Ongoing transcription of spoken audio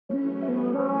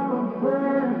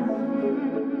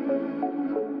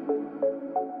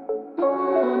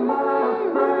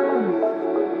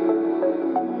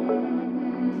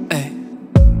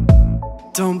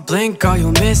Don't blink or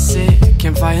you'll miss it.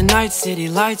 Campfire night, city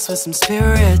lights with some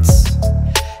spirits,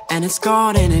 and it's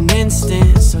gone in an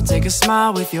instant. So take a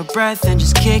smile with your breath and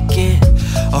just kick it.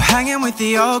 Or hanging with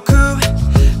the old crew,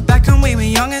 back when we were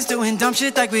youngins, doing dumb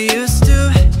shit like we used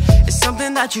to. It's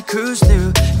something that you cruise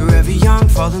through. Forever young,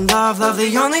 fall in love, love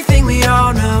the only thing we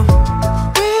all know.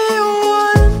 We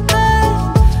want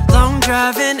that long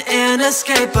driving,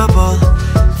 inescapable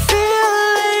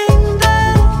feeling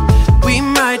that we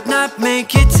might not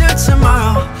make it to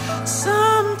tomorrow.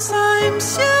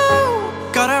 Sometimes you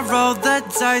gotta roll the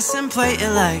dice and play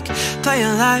it like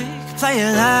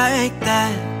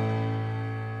that.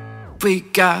 We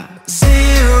got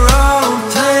zero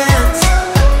plans,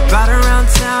 ride around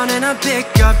town in a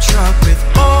pickup truck with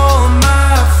all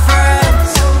my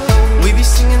friends. We be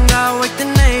singing out, wake the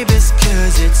neighbors,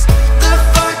 cause it's the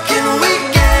fucking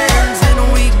weekend.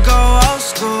 And we go old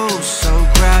school, so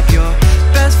grab your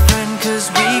best friend, cause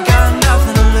we got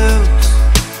nothing to lose.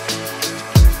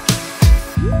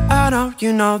 I know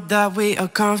you know that we are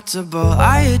comfortable.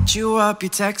 I hit you up, you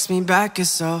text me back, it's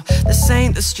so this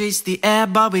ain't the streets, the air,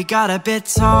 but we got a bit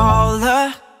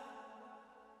taller.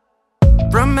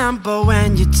 Remember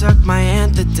when you took my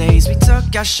hand, the days we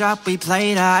took our shot, we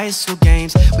played our high school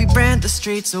games. We ran the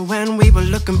streets of when we were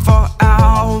looking for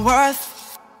our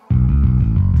worth.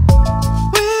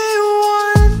 We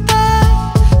want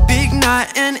that big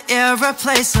night and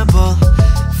irreplaceable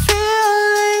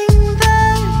feeling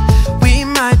that we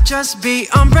might just be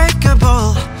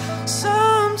unbreakable.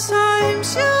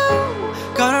 Sometimes you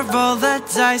gotta roll the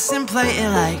dice and play it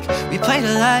like we played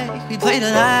it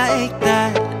like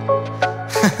that.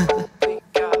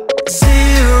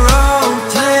 Zero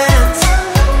plans,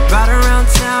 ride around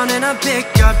town in a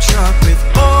pickup truck with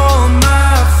all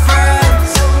my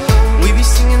friends. We be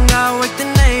singing out, wake the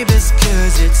neighbors,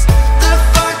 cause it's the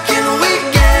fucking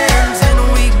weekend. And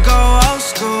we go old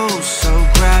school, so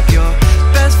grab your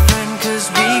best friend, cause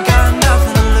we got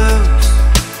nothing to lose.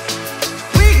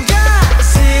 We got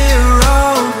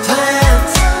zero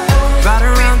plans, ride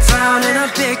around town in a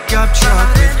pickup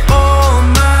truck with all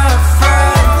my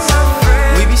friends.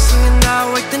 We be singing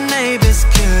out, wake the neighbors,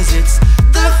 cause it's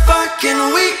the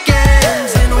fucking weekend.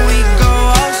 And we go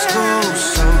old school,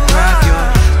 so grab your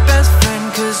best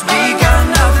friend, cause we got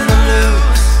nothing to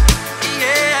lose.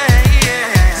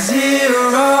 Yeah.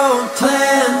 Zero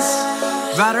plans,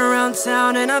 ride around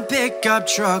town in a pickup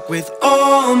truck with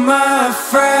all my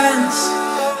friends.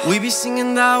 We be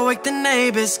singing that, wake the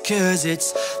neighbors, cause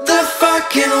it's the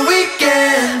fucking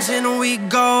weekend. And we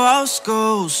go old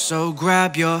school, so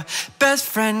grab your best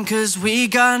friend, cause we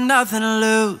got nothing to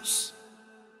lose.